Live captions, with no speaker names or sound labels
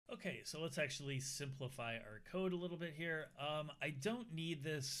Okay, so let's actually simplify our code a little bit here. I don't need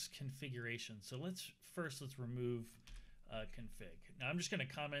this configuration, so let's remove config. Now I'm just going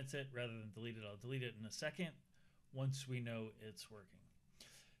to comment it rather than delete it. I'll delete it in a second once we know it's working.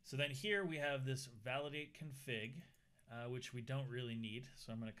 So then here we have this validate config, which we don't really need,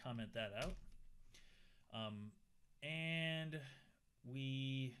 so I'm going to comment that out. And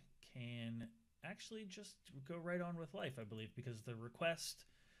we can actually just go right on with life, I believe, because the request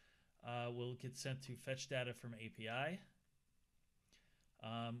will get sent to fetch data from API,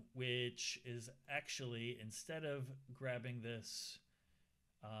 which is actually, instead of grabbing this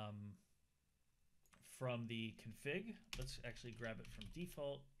from the config, let's actually grab it from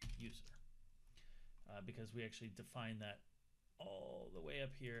default user, because we actually define that all the way up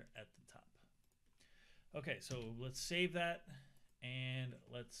here at the top. Okay, so let's save that and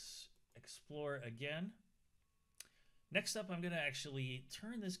let's explore again. Next up, I'm going to actually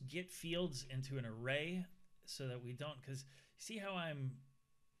turn this get fields into an array so that we don't, because see how I'm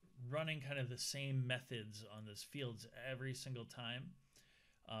running kind of the same methods on this fields every single time,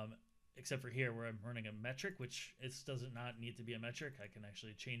 except for here where I'm running a metric, which it does not need to be a metric. I can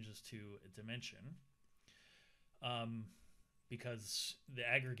actually change this to a dimension, because the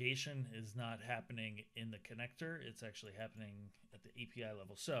aggregation is not happening in the connector. It's actually happening at the API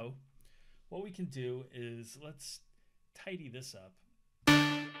level. So what we can do is let's tidy this up.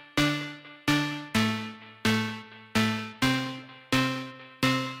 And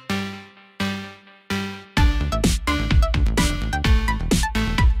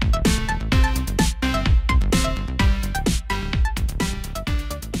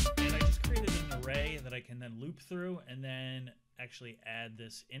I just created an array that I can then loop through and then actually add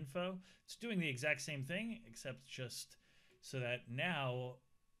this info. It's doing the exact same thing, except just so that now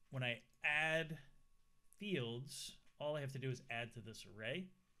when I add fields, all I have to do is add to this array.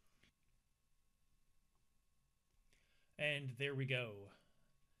 And there we go.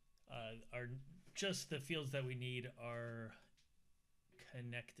 Just the fields that we need are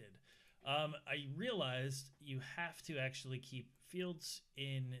connected. I realized you have to actually keep fields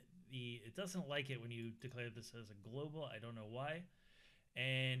in the, it doesn't like it when you declare this as a global. I don't know why.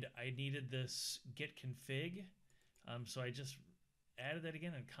 And I needed this get config. So I just added that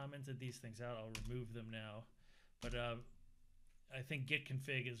again and commented these things out. I'll remove them now. But I think get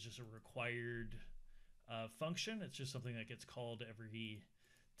config is just a required function. It's just something that gets called every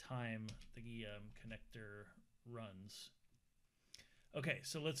time the connector runs. Okay,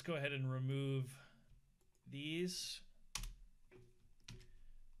 so let's go ahead and remove these.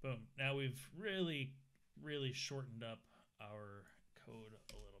 Boom. Now we've really, really shortened up our code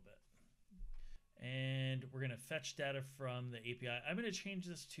a little bit. And we're going to fetch data from the API. I'm going to change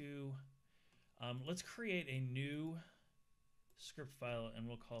this to, let's create a new script file, and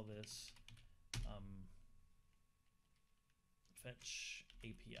we'll call this fetch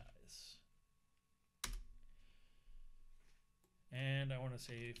APIs. And I want to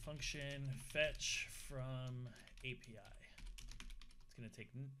say function fetch from API. It's going to take,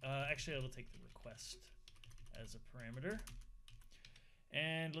 actually I will take the request as a parameter.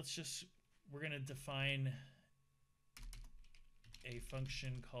 And let's just, we're going to define a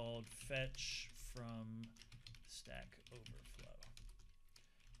function called fetch from Stack Overflow.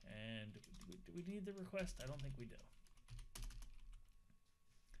 And do we need the request? I don't think we do.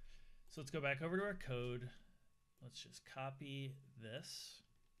 So let's go back over to our code. Let's just copy this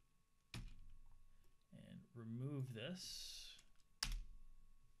and remove this. Go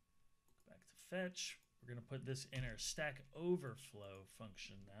back to fetch. We're going to put this in our Stack Overflow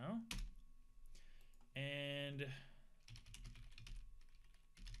function now. And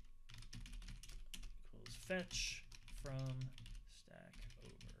equals fetch from Stack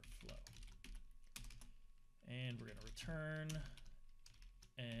Overflow. And we're going to return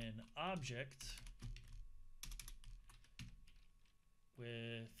an object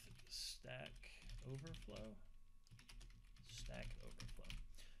with Stack Overflow.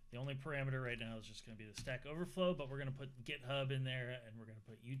 The only parameter right now is just going to be the Stack Overflow, but we're going to put GitHub in there and we're going to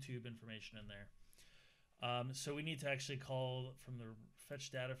put YouTube information in there. So we need to actually call from the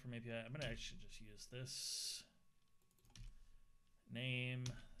fetch data from API. I'm going to actually just use this name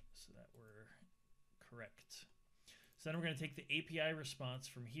so that we're correct. So then we're going to take the API response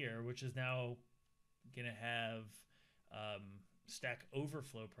from here, which is now going to have Stack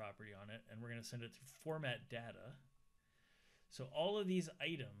Overflow property on it, and we're going to send it to format data. So all of these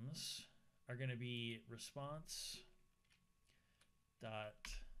items are going to be response dot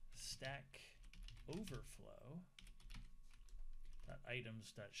stack overflow dot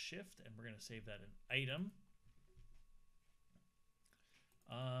items dot shift, and we're going to save that in item.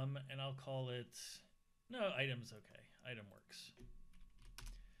 And I'll call it, no, item's okay. Item works.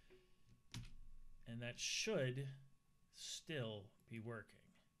 And that should still be working.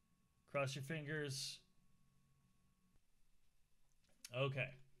 Cross your fingers. Okay.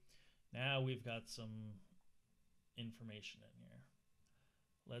 Now we've got some information in here.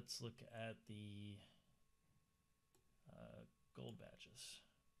 Let's look at the gold badges.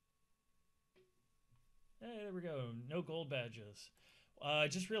 Hey, there we go. No gold badges. I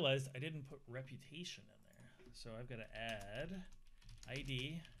just realized I didn't put reputation in there. So I've got to add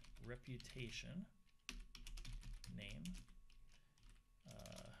ID reputation name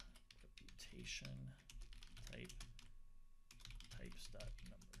reputation type types dot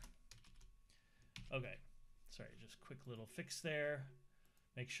number. Okay, sorry, just quick little fix there.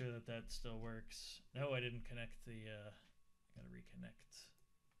 Make sure that that still works. No, I didn't connect the. I gotta reconnect.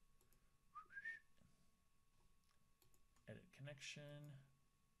 Edit connection.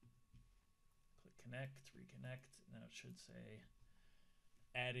 Click connect, reconnect. Now it should say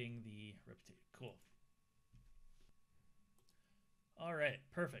adding the reputation. Cool. All right,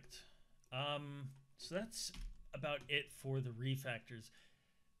 perfect. So that's about it for the refactors.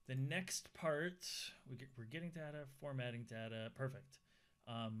 The next part, we're getting data, formatting data. Perfect.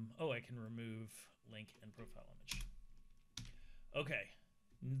 Oh, I can remove link and profile image. Okay.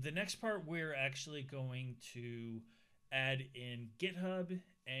 The next part, we're actually going to add in GitHub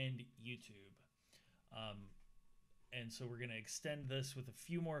and YouTube. And so we're going to extend this with a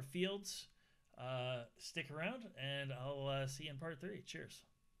few more fields. Stick around, and I'll see you in part 3. Cheers.